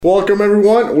Welcome,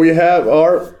 everyone. We have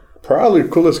our probably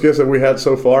coolest guest that we had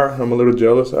so far. I'm a little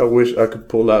jealous. I wish I could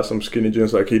pull out some skinny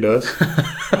jeans like he does.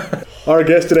 Our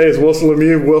guest today is Wilson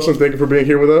Lemieux. Wilson, thank you for being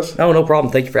here with us. Oh, no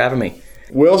problem. Thank you for having me.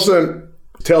 Wilson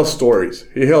tells stories.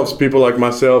 He helps people like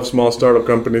myself, small startup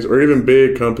companies, or even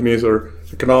big companies or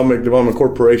economic development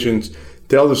corporations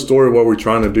tell the story of what we're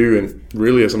trying to do. And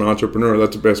really, as an entrepreneur,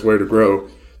 that's the best way to grow,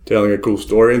 telling a cool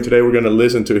story. And today we're going to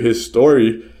listen to his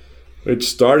story, which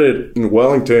started in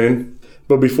Wellington.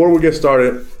 But before we get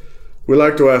started, we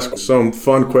like to ask some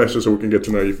fun questions so we can get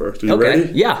to know you first. Are you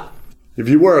ready? Yeah. If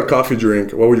you were a coffee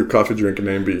drink, what would your coffee drinking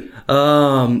name be?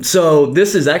 So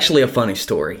this is actually a funny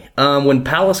story. When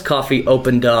Palace Coffee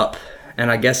opened up,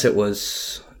 and I guess it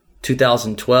was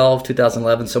 2012,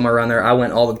 2011, somewhere around there, I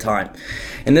went all the time.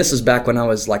 And this was back when I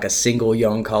was like a single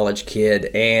young college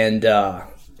kid, and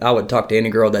I would talk to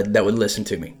any girl that would listen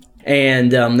to me.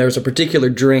 And there was a particular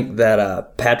drink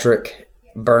that Patrick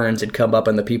Burns had come up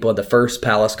and the people at the first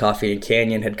Palace Coffee in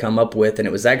Canyon had come up with, and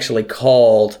it was actually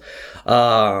called,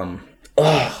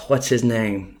 what's his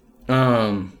name? He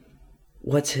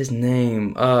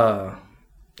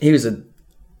was a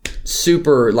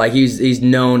super, like, he's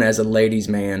known as a ladies'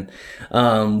 man.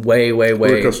 Way.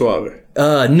 Rico Suave.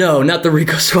 No, not the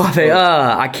Rico Suave.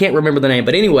 I can't remember the name.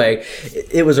 But anyway,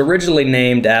 it was originally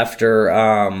named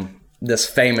after this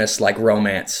famous, like,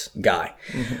 romance guy.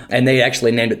 Mm-hmm. And they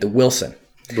actually named it the Wilson.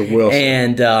 The Wilson.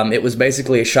 And it was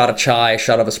basically a shot of chai, a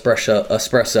shot of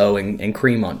espresso and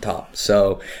cream on top.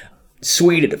 So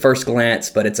sweet at first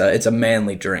glance, but it's a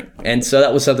manly drink. And so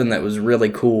that was something that was really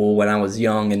cool when I was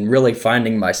young, and really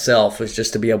finding myself was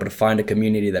just to be able to find a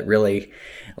community that really,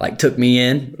 like, took me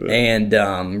in and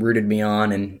rooted me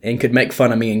on and could make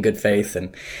fun of me in good faith.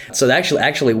 And so that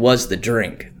actually was the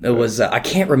drink. It was I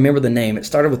can't remember the name. It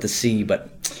started with the C, but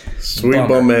sweet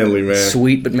but manly, man.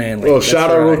 Sweet but manly. Well,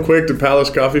 shout out real quick to Palace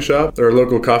Coffee Shop. They're a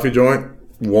local coffee joint.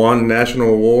 Won national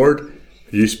award.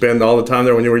 You spend all the time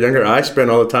there when you were younger. I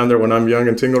spend all the time there when I'm young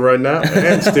and single right now,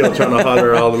 and still trying to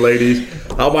holler at all the ladies.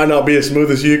 I might not be as smooth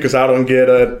as you because I don't get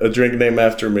a drink named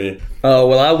after me. Oh,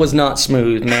 well, I was not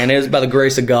smooth, man. It was by the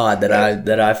grace of God that I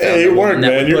found. Hey, it worked,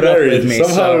 man. You're married.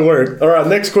 Somehow it worked. All right,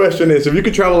 next question is, if you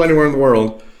could travel anywhere in the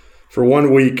world for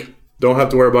 1 week, don't have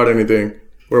to worry about anything,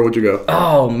 where would you go?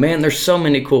 Oh, man, there's so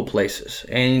many cool places.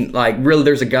 And, like, really,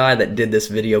 there's a guy that did this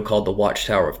video called The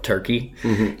Watchtower of Turkey.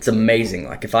 Mm-hmm. It's amazing.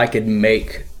 Like, if I could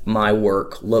make my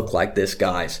work look like this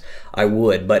guy's, I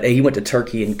would. But he went to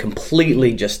Turkey and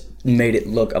completely just made it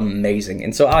look amazing.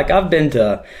 And so, like, I've been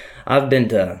to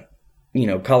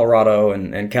Colorado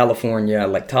and California,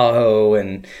 like Tahoe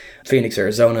and Phoenix,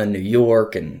 Arizona, and New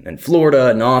York, and Florida,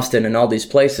 and Austin, and all these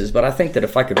places. But I think that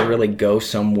if I could really go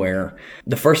somewhere,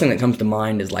 the first thing that comes to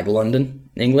mind is like London,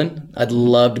 England. I'd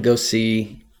love to go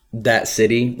see that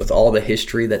city with all the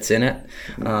history that's in it.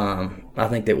 I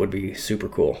think that would be super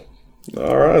cool.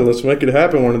 All right, let's make it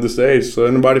happen one of these days. So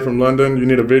anybody from London, you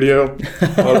need a video,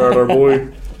 holler at our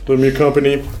boy, Lemieux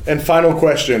Company. And final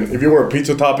question, if you were a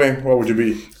pizza topping, what would you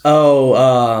be?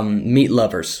 Oh, meat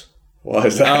lovers. Why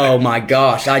is that? Oh my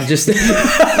gosh, I just your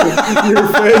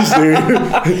face,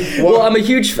 dude. Well, I'm a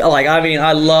huge,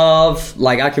 I love,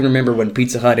 I can remember when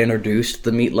Pizza Hut introduced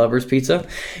the meat lovers pizza.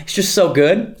 It's just so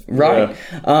good, right?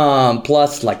 Yeah.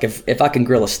 Plus, like, if I can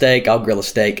grill a steak, I'll grill a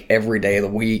steak every day of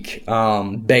the week.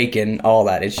 Bacon, all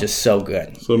that. It's just so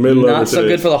good. So meat lovers, not so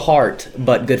good for the heart,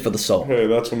 but good for the soul. Hey,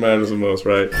 that's what matters the most,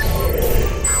 right?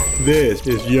 This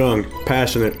is young,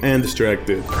 passionate, and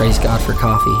distracted. Praise God for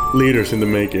coffee. Leaders in the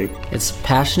making. It's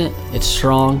passionate, it's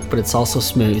strong, but it's also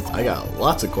smooth. I got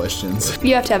lots of questions.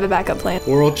 You have to have a backup plan.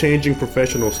 World-changing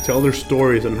professionals tell their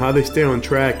stories and how they stay on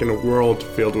track in a world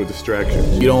filled with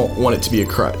distractions. You don't want it to be a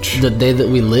crutch. The day that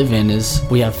we live in is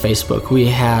we have Facebook, we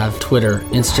have Twitter,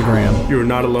 Instagram. You're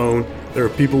not alone. There are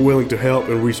people willing to help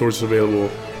and resources available.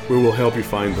 We will help you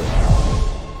find them.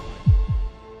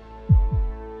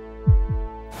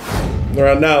 All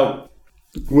right, now,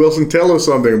 Wilson, tell us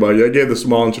something about you. I gave the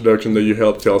small introduction that you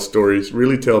help tell stories.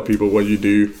 Really tell people what you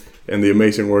do and the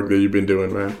amazing work that you've been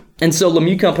doing, man. And so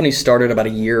Lemieux Company started about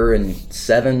 1 year and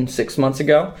 6 months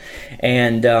ago.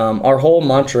 And our whole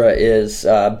mantra is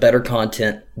better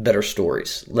content, better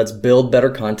stories. Let's build better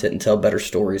content and tell better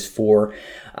stories for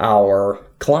our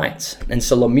clients. And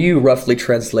so Lemieux, roughly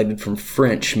translated from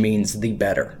French, means the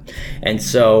better. And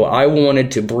so I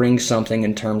wanted to bring something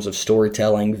in terms of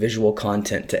storytelling, visual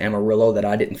content to Amarillo that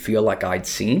I didn't feel like I'd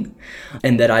seen,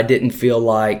 and that I didn't feel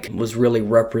like was really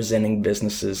representing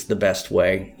businesses the best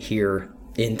way here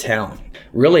in town.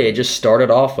 Really, it just started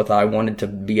off with I wanted to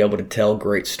be able to tell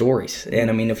great stories. And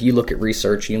I mean, if you look at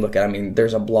research,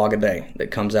 there's a blog a day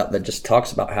that comes out that just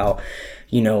talks about how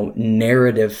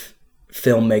narrative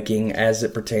filmmaking as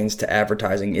it pertains to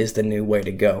advertising is the new way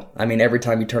to go. I mean, every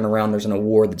time you turn around, there's an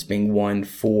award that's being won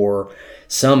for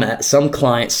some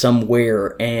client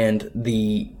somewhere, and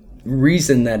the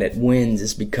reason that it wins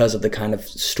is because of the kind of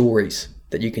stories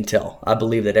that you can tell. I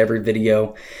believe that every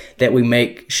video that we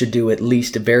make should do at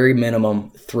least a very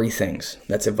minimum 3 things.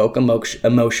 That's evoke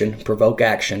emotion, provoke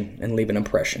action, and leave an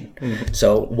impression. Mm-hmm.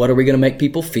 So what are we going to make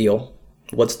people feel?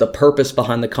 What's the purpose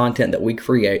behind the content that we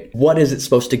create? What is it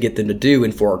supposed to get them to do?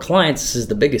 And for our clients, this is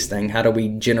the biggest thing. How do we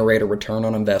generate a return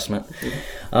on investment?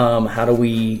 How do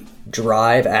we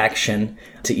drive action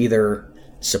to either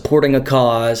supporting a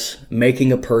cause,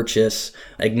 making a purchase,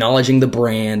 acknowledging the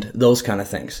brand, those kind of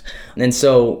things. And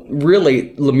so really,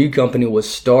 Lemieux Company was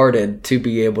started to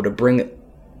be able to bring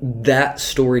that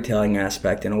storytelling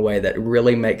aspect in a way that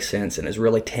really makes sense and is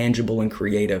really tangible and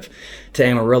creative to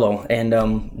Amarillo.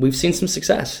 And we've seen some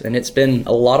success, and it's been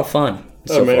a lot of fun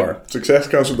so far. Success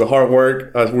comes with the hard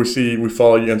work. As we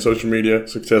follow you on social media.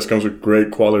 Success comes with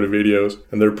great quality videos,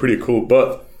 and they're pretty cool.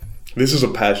 But this is a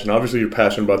passion. Obviously, you're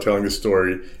passionate about telling this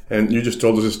story, and you just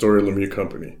told us the story of Lemieux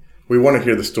Company. We want to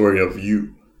hear the story of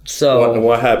you. So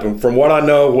what happened? From what I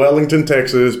know, Wellington,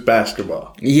 Texas,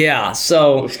 basketball. Yeah,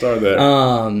 so let's start there.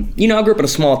 I grew up in a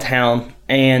small town,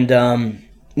 and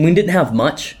we didn't have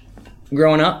much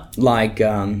growing up. Like,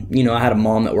 I had a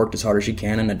mom that worked as hard as she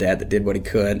can, and a dad that did what he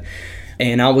could.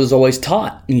 And I was always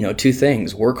taught, 2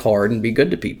 things: work hard and be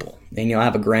good to people. And I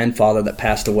have a grandfather that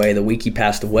passed away. The week he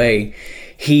passed away,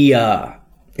 he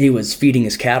was feeding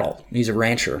his cattle. He's a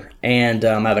rancher. And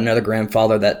I have another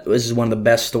grandfather this is one of the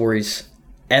best stories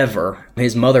ever.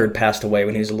 His mother had passed away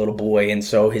when he was a little boy, and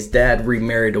so his dad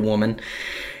remarried a woman,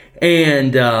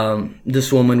 and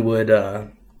this woman would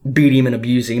beat him and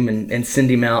abuse him and send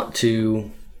him out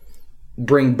to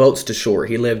bring boats to shore.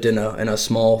 He lived in a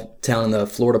small town in the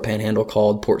Florida Panhandle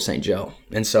called Port St. Joe,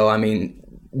 and so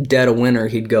dead of winter,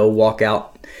 he'd go walk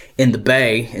out in the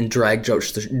bay and drag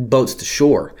boats to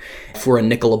shore for a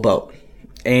nickel a boat.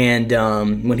 And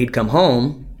when he'd come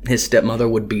home, his stepmother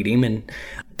would beat him and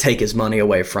take his money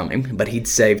away from him, but he'd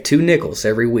save 2 nickels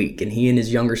every week, and he and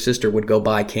his younger sister would go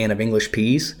buy a can of English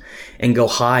peas and go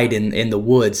hide in the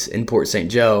woods in Port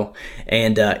St. Joe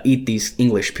and eat these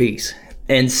English peas.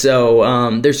 And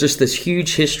so there's just this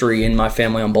huge history in my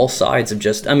family on both sides of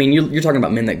you're talking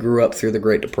about men that grew up through the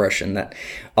Great Depression that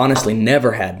honestly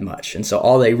never had much. And so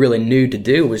all they really knew to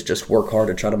do was just work hard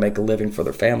to try to make a living for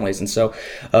their families. And so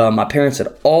my parents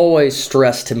had always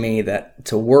stressed to me that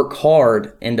to work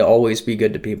hard and to always be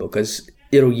good to people, because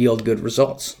it'll yield good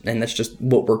results. And that's just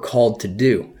what we're called to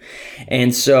do.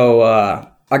 And so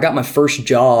I got my first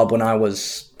job when I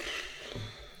was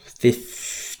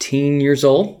 15 years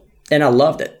old. And I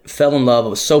loved it. Fell in love. I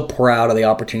was so proud of the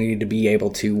opportunity to be able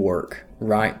to work,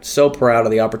 right? So proud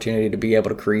of the opportunity to be able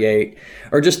to create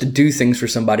or just to do things for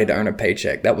somebody to earn a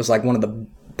paycheck. That was like one of the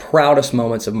proudest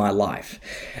moments of my life.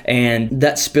 And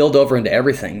that spilled over into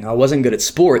everything. I wasn't good at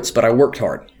sports, but I worked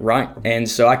hard, right? And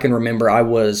so I can remember I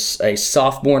was a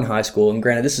sophomore in high school, and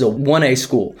granted, this is a 1A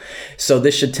school, so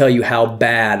this should tell you how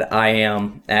bad I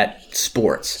am at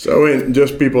sports. So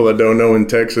just people that don't know, in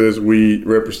Texas, we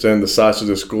represent the size of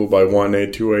the school by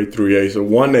 1A, 2A, 3A. So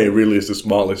 1A really is the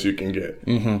smallest you can get.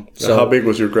 Mm-hmm. So how big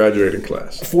was your graduating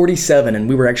class? 47, and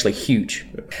we were actually huge.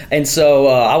 And so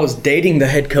I was dating the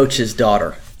head coach's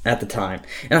daughter at the time.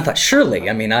 And I thought, surely,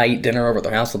 I eat dinner over at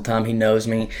their house all the time. He knows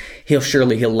me. He'll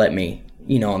let me,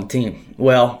 on the team.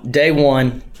 Well, day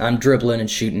 1, I'm dribbling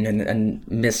and shooting and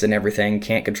missing everything.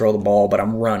 Can't control the ball, but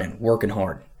I'm running, working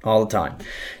hard all the time.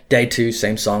 Day 2,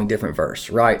 same song, different verse,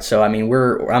 right? So,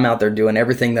 I'm out there doing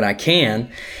everything that I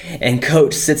can. And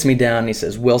coach sits me down and he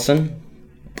says, Wilson,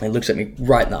 he looks at me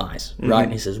right in the eyes, right? Mm-hmm.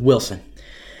 And he says, Wilson.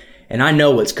 And I know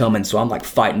what's coming, so I'm like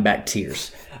fighting back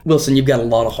tears. Wilson, you've got a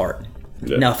lot of heart.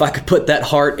 Yeah. Now, if I could put that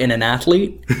heart in an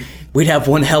athlete, we'd have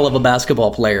one hell of a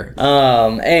basketball player.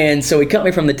 And so he cut me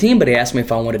from the team, but he asked me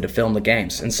if I wanted to film the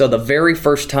games. And so the very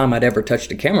first time I'd ever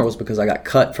touched a camera was because I got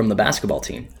cut from the basketball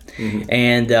team. Mm-hmm.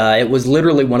 And it was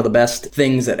literally one of the best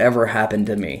things that ever happened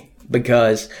to me,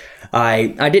 because I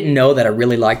didn't know that I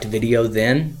really liked video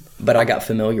then, but I got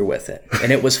familiar with it,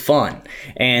 and it was fun.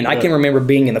 And I can remember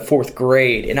being in the 4th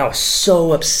grade, and I was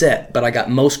so upset, but I got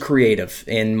most creative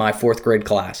in my 4th grade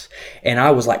class. And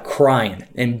I was like crying,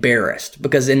 embarrassed,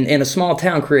 because in a small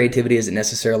town, creativity isn't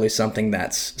necessarily something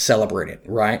that's celebrated,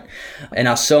 right? And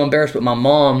I was so embarrassed, but my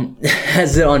mom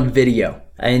has it on video.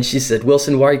 And she said,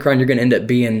 Wilson, why are you crying? You're going to end up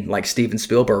being like Steven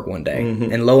Spielberg one day.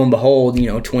 Mm-hmm. And lo and behold,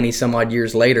 20 some odd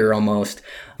years later, almost,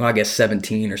 well, I guess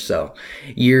 17 or so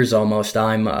years almost,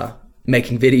 I'm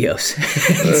making videos.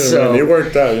 Man, it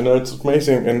worked out. It's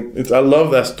amazing, and I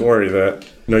love that story that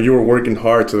you were working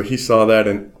hard, so he saw that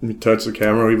and you touched the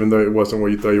camera, even though it wasn't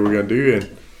what you thought you were gonna do.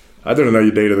 And I didn't know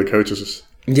you dated the coach's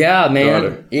Yeah, man.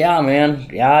 daughter. Yeah, man.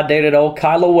 Yeah, I dated old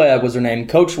Kyla Webb was her name.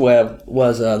 Coach Webb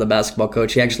was the basketball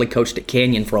coach. He actually coached at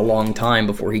Canyon for a long time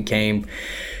before he came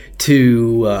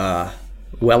to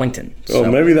Wellington. So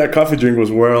maybe that coffee drink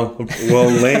was well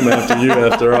named after you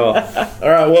after all. All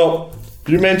right, well,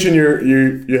 you mentioned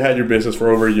you had your business for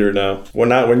over a year now.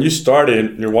 When you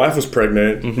started, your wife was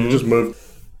pregnant. You just moved.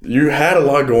 You had a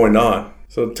lot going on.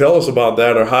 So tell us about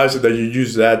that, or how is it that you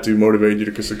use that to motivate you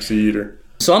to succeed?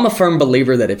 So I'm a firm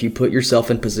believer that if you put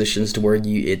yourself in positions to where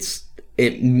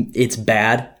it's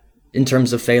bad in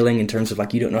terms of failing, in terms of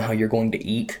like you don't know how you're going to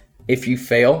eat. If you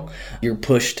fail, you're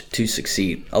pushed to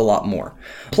succeed a lot more.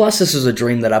 Plus, this is a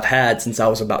dream that I've had since I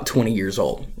was about 20 years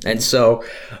old. And so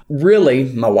really,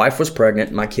 my wife was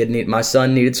pregnant. My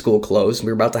son needed school clothes. We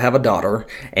were about to have a daughter,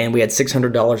 and we had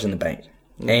 $600 in the bank.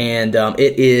 And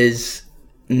it is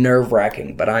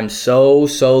nerve-wracking, but I'm so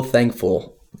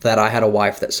thankful that I had a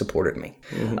wife that supported me,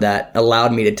 that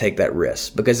allowed me to take that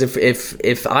risk. Because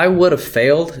if I would have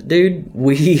failed, dude,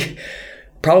 we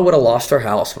probably would have lost our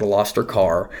house, would have lost our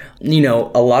car.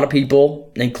 A lot of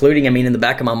people, including, in the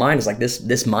back of my mind is like,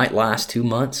 this might last 2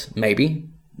 months, maybe.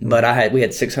 But we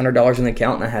had $600 in the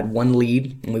account, and I had one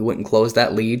lead, and we went and closed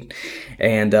that lead.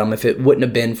 And if it wouldn't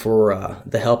have been for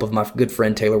the help of my good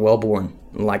friend Taylor Wellborn,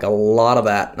 like a lot of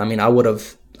that,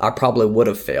 I probably would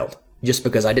have failed, just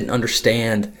because I didn't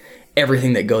understand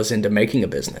everything that goes into making a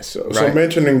business. So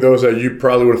mentioning those that you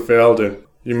probably would have failed, and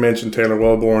you mentioned Taylor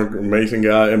Wellborn, amazing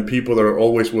guy, and people that are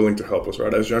always willing to help us,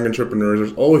 right? As young entrepreneurs,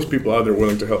 there's always people out there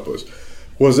willing to help us.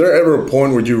 Was there ever a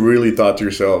point where you really thought to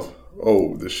yourself,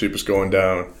 oh, the ship is going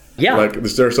down? Yeah. Like,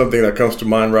 is there something that comes to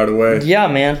mind right away? Yeah,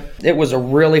 man. It was a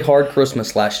really hard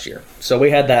Christmas last year. So we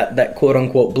had that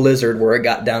quote-unquote blizzard where it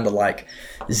got down to like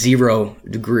 0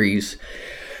 degrees.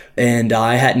 And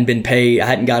I hadn't been paid. I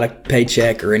hadn't got a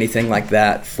paycheck or anything like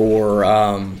that for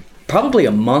probably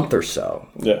a month or so.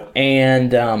 Yeah.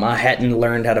 And I hadn't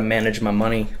learned how to manage my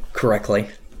money correctly.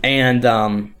 And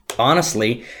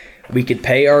honestly, we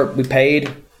paid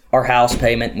our house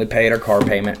payment, we paid our car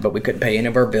payment, but we couldn't pay any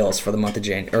of our bills for the month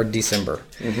of December.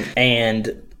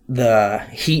 And the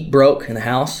heat broke in the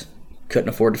house, couldn't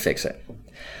afford to fix it.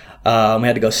 We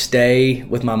had to go stay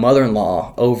with my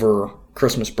mother-in-law over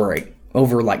Christmas break,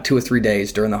 over like 2 or 3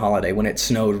 days during the holiday when it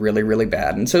snowed really, really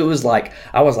bad. And so it was like,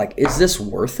 I was like, is this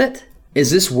worth it?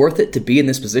 Is this worth it to be in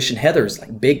this position? Heather's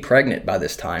like big pregnant by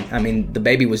this time. The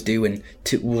baby was due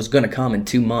was going to come in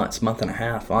 2 months, month and a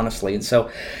half, honestly. And so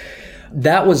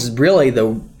that was really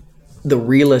the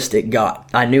realest it got.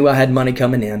 I knew I had money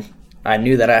coming in. I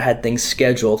knew that I had things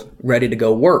scheduled, ready to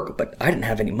go work, but I didn't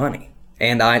have any money.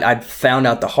 And I found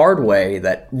out the hard way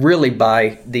that really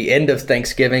by the end of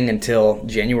Thanksgiving until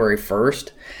January 1st,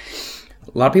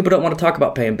 a lot of people don't want to talk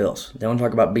about paying bills. They want to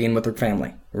talk about being with their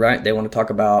family, right? They want to talk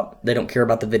about, they don't care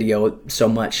about the video so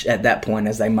much at that point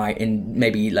as they might in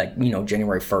maybe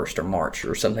January 1st or March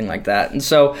or something like that. And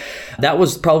so that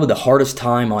was probably the hardest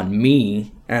time on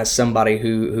me as somebody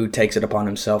who takes it upon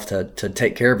himself to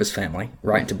take care of his family,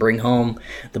 right? To bring home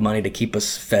the money to keep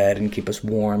us fed and keep us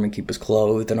warm and keep us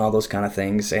clothed and all those kind of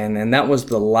things. And that was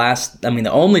the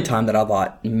only time that I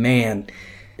thought, man,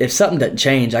 if something doesn't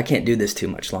change, I can't do this too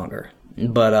much longer.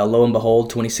 But lo and behold,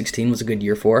 2016 was a good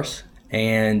year for us.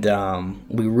 And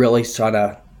we really sort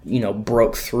of,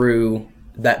 broke through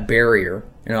that barrier.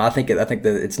 I think that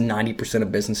it's 90% of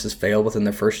businesses fail within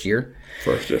their first year.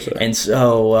 Yes, sir. And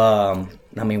so,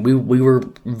 we were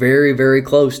very, very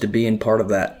close to being part of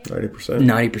that.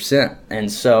 90%.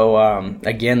 And so,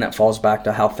 again, that falls back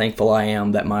to how thankful I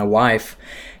am that my wife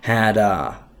had,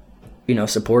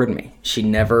 supported me. She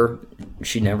never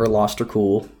lost her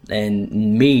cool. And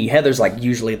me, Heather's like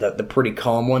usually the pretty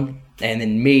calm one. And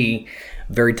then me,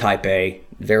 very type A,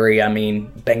 very, bang,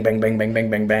 bang, bang, bang, bang,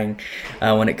 bang, bang.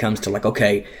 When it comes to like,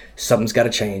 okay, something's got to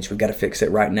change. We've got to fix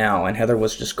it right now. And Heather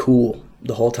was just cool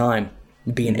the whole time.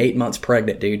 Being 8 months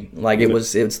pregnant, dude. Like it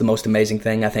was the most amazing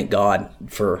thing. I thank God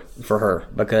for her,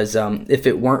 because if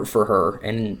it weren't for her,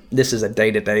 and this is a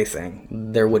day-to-day thing,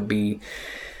 there would be,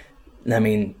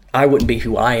 I wouldn't be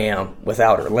who I am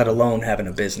without her, let alone having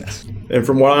a business. And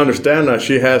from what I understand now,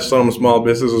 she has some small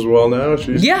business as well now.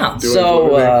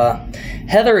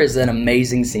 Heather is an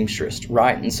amazing seamstress,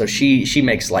 right? And so she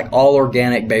makes like all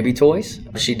organic baby toys.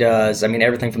 She does,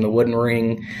 everything from the wooden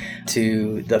ring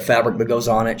to the fabric that goes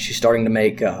on it. She's starting to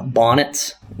make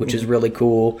bonnets, which is really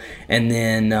cool. And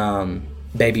then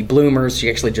baby bloomers. She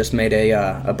actually just made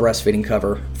a breastfeeding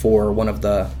cover for one of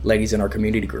the ladies in our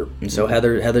community group. And so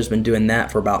Heather's been doing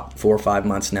that for about 4 or 5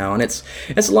 months now, and it's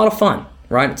a lot of fun.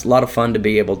 Right, it's a lot of fun to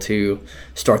be able to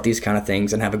start these kind of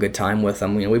things and have a good time with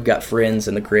them. We've got friends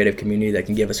in the creative community that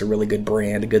can give us a really good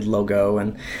brand, a good logo,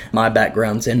 and my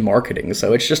background's in marketing,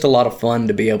 so it's just a lot of fun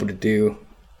to be able to do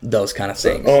those kind of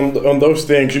things. On those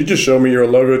things, you just showed me your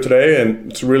logo today,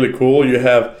 and it's really cool. You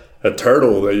have a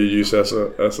turtle that you use as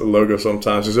a logo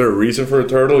sometimes. Is there a reason for a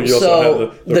turtle? You also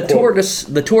have the tortoise.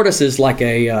 The tortoise is like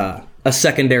a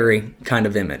secondary kind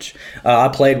of image. I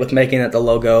played with making it the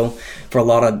logo for a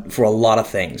lot of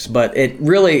things, but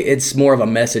it's more of a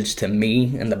message to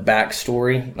me and the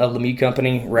backstory of Lemieux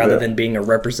Company rather than being a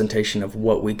representation of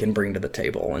what we can bring to the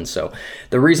table. And so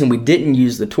the reason we didn't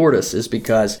use the tortoise is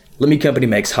because Lemieux Company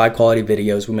makes high quality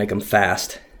videos. We make them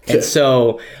fast. And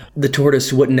so the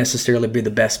tortoise wouldn't necessarily be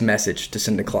the best message to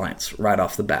send to clients right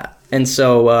off the bat. And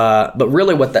so, but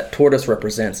really what that tortoise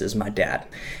represents is my dad.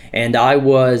 And I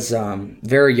was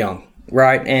very young,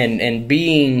 right? And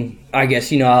being, I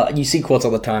guess, you see quotes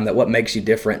all the time that what makes you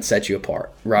different sets you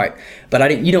apart, right?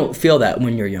 But you don't feel that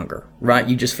when you're younger, right?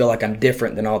 You just feel like I'm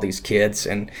different than all these kids.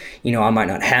 And, I might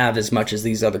not have as much as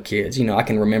these other kids. I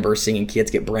can remember seeing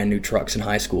kids get brand new trucks in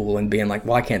high school and being like,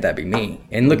 why can't that be me?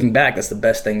 And looking back, that's the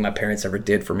best thing my parents ever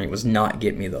did for me was not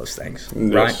get me those things,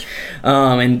 right?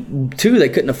 And 2, they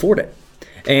couldn't afford it.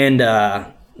 And,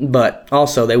 but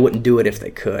also they wouldn't do it if they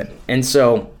could. And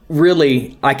so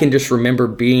really, I can just remember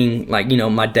being like,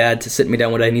 my dad to sit me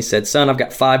down one day and he said, son, I've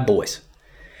got 5 boys.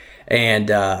 And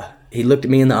he looked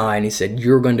at me in the eye and he said,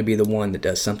 you're going to be the one that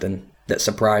does something that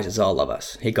surprises all of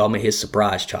us. He called me his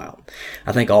surprise child.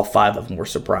 I think all 5 of them were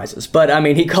surprises. But I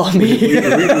mean, he called me. we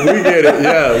get it.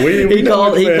 Yeah.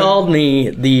 He called me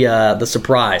the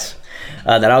surprise.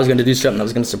 That I was going to do something that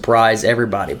was going to surprise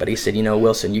everybody. But he said,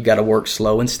 Wilson, you got to work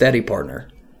slow and steady, partner.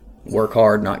 Work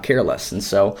hard, not careless. And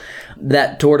so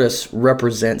that tortoise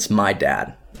represents my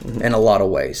dad in a lot of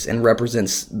ways and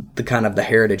represents the kind of the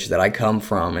heritage that I come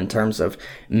from in terms of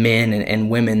men and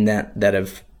women that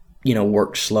have,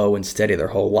 worked slow and steady their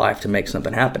whole life to make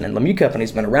something happen. And Lemieux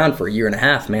Company's been around for 1.5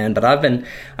 years, man, but I've been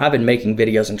making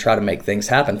videos and try to make things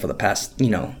happen for the past,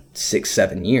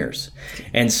 6-7 years.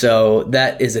 And so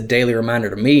that is a daily reminder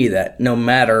to me that no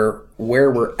matter where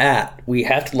we're at, we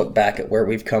have to look back at where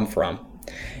we've come from.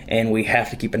 And we have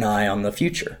to keep an eye on the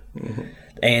future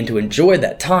and to enjoy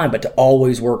that time, but to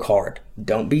always work hard.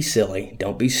 Don't be silly.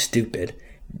 Don't be stupid.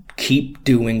 Keep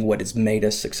doing what has made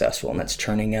us successful, and that's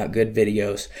churning out good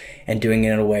videos and doing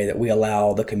it in a way that we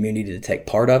allow the community to take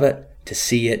part of it, to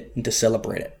see it, and to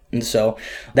celebrate it. And so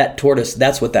that tortoise,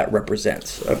 that's what that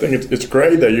represents. I think it's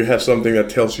great that you have something that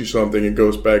tells you something and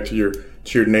goes back to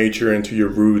your nature and to your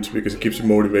roots because it keeps you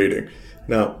motivating.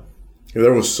 Now, is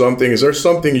there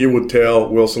something you would tell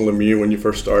Wilson Lemieux when you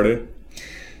first started?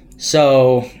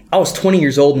 So I was 20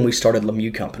 years old when we started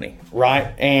Lemieux Company,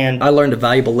 right? And I learned a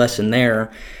valuable lesson there.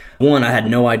 1, I had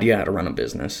no idea how to run a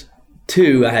business.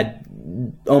 2, I had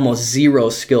almost zero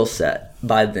skill set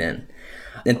by then.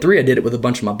 And 3, I did it with a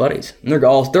bunch of my buddies. And they're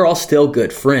all still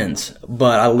good friends,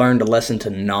 but I learned a lesson to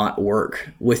not work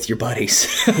with your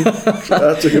buddies.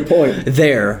 That's a good point.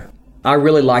 I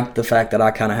really like the fact that I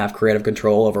kind of have creative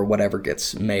control over whatever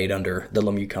gets made under the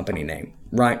Lemieux Company name,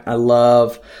 right? I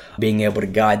love being able to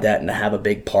guide that and to have a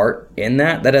big part in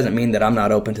that. That doesn't mean that I'm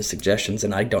not open to suggestions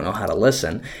and I don't know how to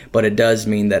listen, but it does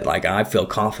mean that like I feel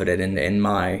confident in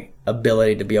my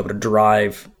ability to be able to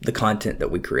drive the content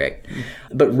that we create.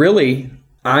 But really,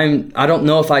 I don't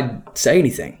know if I'd say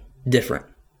anything different.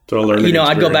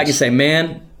 I'd go back and say,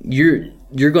 man, you're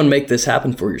going to make this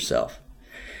happen for yourself.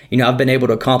 I've been able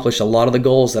to accomplish a lot of the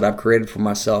goals that I've created for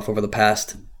myself over the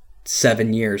past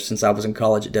 7 years since I was in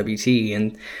college at WT.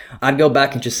 And I'd go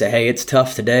back and just say, hey, it's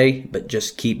tough today, but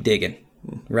just keep digging,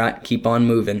 right? Keep on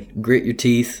moving. Grit your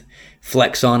teeth,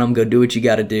 flex on them, go do what you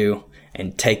got to do,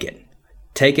 and take it.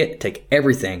 Take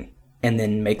everything, and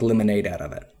then make lemonade out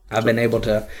of it. I've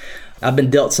been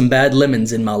dealt some bad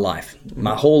lemons in my life,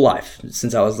 my whole life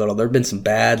since I was little. There have been some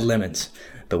bad lemons,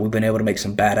 but we've been able to make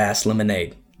some badass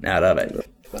lemonade out of it.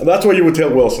 That's what you would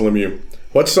tell Wilson Lemieux.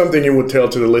 What's something you would tell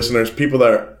to the listeners, people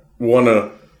that want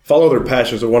to follow their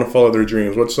passions or want to follow their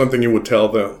dreams? What's something you would tell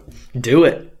them? Do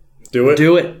it. Do it?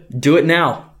 Do it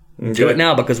now. Okay. Do it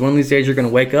now, because one of these days you're going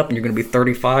to wake up and you're going to be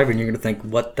 35 and you're going to think,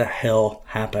 what the hell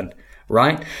happened,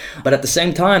 right? But at the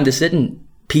same time, this isn't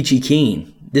peachy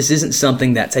keen. This isn't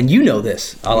something that's, and you know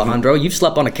this, Alejandro, you've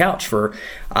slept on a couch for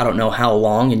I don't know how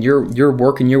long, and you're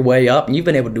working your way up, and you've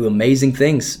been able to do amazing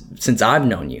things since I've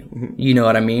known you. You know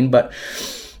what I mean? But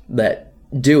that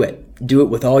do it. Do it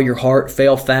with all your heart.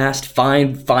 Fail fast.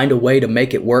 Find a way to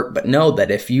make it work. But know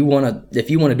that if you want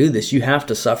to do this, you have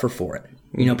to suffer for it.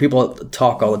 You know, people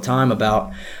talk all the time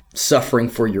about suffering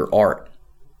for your art.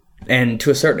 And to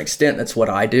a certain extent, that's what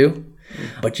I do.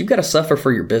 But you've got to suffer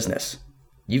for your business.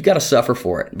 You've got to suffer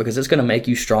for it because it's going to make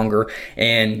you stronger.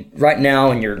 And right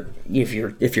now, if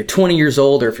you're 20 years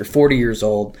old or if you're 40 years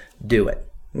old, do it.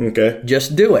 Okay.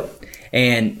 Just do it.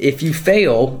 And if you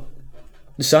fail,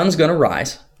 the sun's going to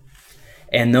rise.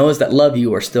 And those that love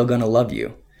you are still going to love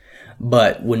you.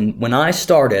 But when I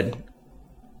started,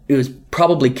 it was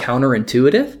probably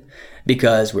counterintuitive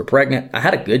because we're pregnant. I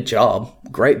had a good job,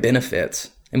 great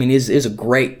benefits. I mean, it's a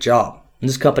great job. And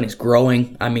this company's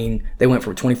growing. I mean, they went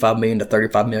from 25 million to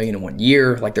 35 million in 1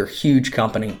 year. Like, they're a huge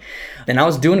company. And I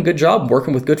was doing a good job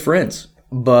working with good friends.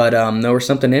 But there was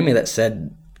something in me that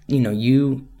said, you know,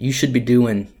 you should be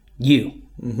doing you,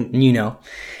 you know.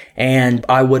 And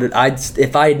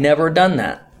if I had never done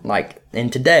that, like,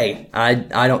 and today, I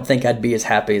don't think I'd be as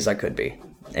happy as I could be.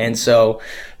 And so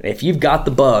if you've got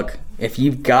the bug, if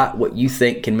you've got what you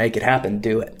think can make it happen,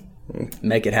 do it.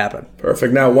 Make it happen.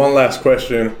 Perfect. Now, one last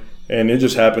question, and it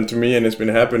just happened to me and it's been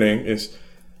happening, is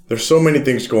there's so many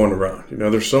things going around. You know,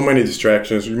 there's so many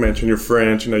distractions. You mentioned your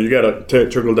friends. You know, you got to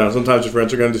trickle down. Sometimes your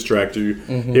friends are going to distract you.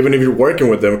 Even if you're working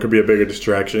with them, it could be a bigger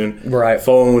distraction. Right.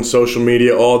 Phone, social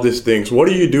media, all these things. What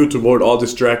do you do to avoid all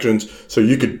distractions so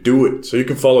you could do it, so you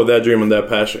can follow that dream and that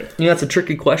passion? You know, that's a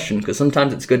tricky question because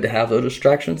sometimes it's good to have those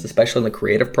distractions, especially in the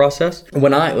creative process.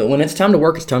 When it's time to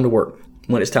work, it's time to work.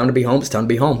 When it's time to be home, it's time to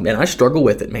be home. And I struggle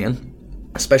with it, man.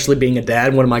 Especially being a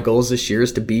dad, one of my goals this year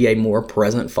is to be a more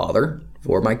present father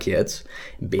for my kids,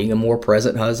 being a more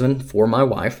present husband for my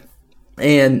wife.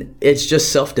 And it's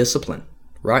just self-discipline,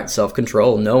 right?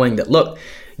 Self-control, knowing that, look,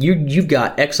 you've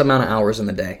got X amount of hours in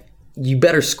the day. You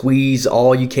better squeeze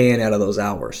all you can out of those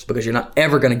hours because you're not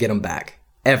ever going to get them back,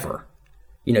 ever.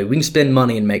 You know, we can spend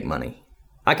money and make money.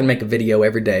 I can make a video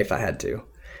every day if I had to.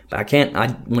 But I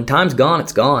can't. When time's gone,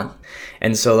 it's gone.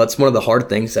 And so that's one of the hard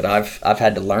things that I've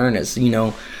had to learn is, you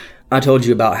know, I told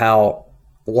you about how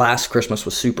last Christmas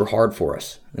was super hard for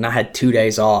us. And I had 2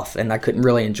 days off and I couldn't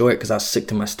really enjoy it because I was sick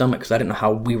to my stomach because I didn't know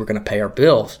how we were going to pay our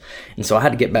bills. And so I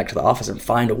had to get back to the office and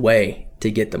find a way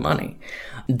to get the money.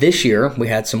 This year, we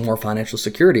had some more financial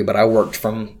security, but I worked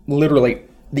from literally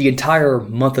the entire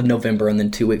month of November and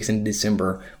then 2 weeks into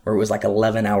December where it was like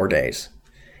 11-hour days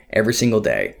every single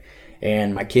day.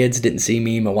 And my kids didn't see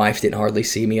me. My wife didn't hardly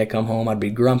see me. I'd come home, I'd be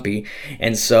grumpy.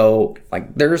 And so,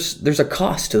 like, there's a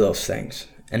cost to those things.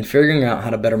 And figuring out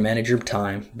how to better manage your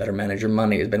time, better manage your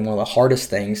money has been one of the hardest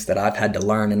things that I've had to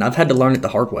learn. And I've had to learn it the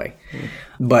hard way.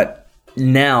 But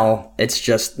now it's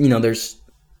just, you know,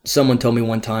 someone told me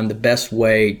one time the best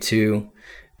way to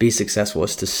be successful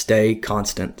is to stay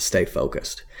constant, stay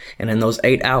focused. And in those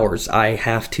 8 hours, I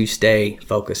have to stay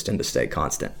focused and to stay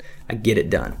constant. I get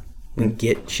it done. And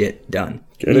get shit done.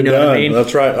 Get it done. What I mean?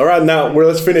 That's right. All right, now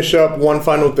let's finish up. One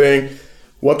final thing.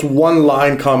 What's one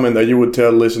line comment that you would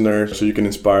tell listeners so you can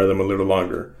inspire them a little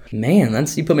longer? Man,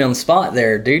 you put me on the spot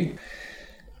there, dude.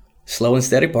 Slow and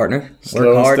steady, partner. Slow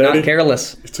Work hard, steady. not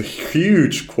careless. It's a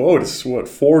huge quote. It's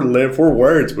four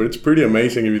words, but it's pretty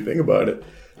amazing if you think about it.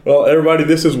 Well, everybody,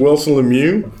 this is Wilson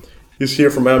Lemieux. He's here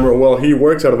from Amarillo. Well, he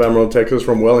works out of Amarillo, Texas,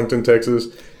 from Wellington, Texas.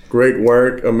 Great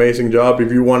work, amazing job.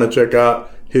 If you want to check out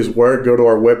his work, go to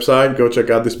our website, go check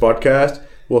out this podcast.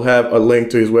 We'll have a link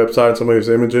to his website and some of his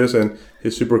images and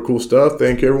his super cool stuff.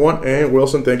 Thank you, everyone. And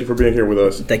Wilson, thank you for being here with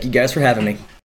us. Thank you guys for having me.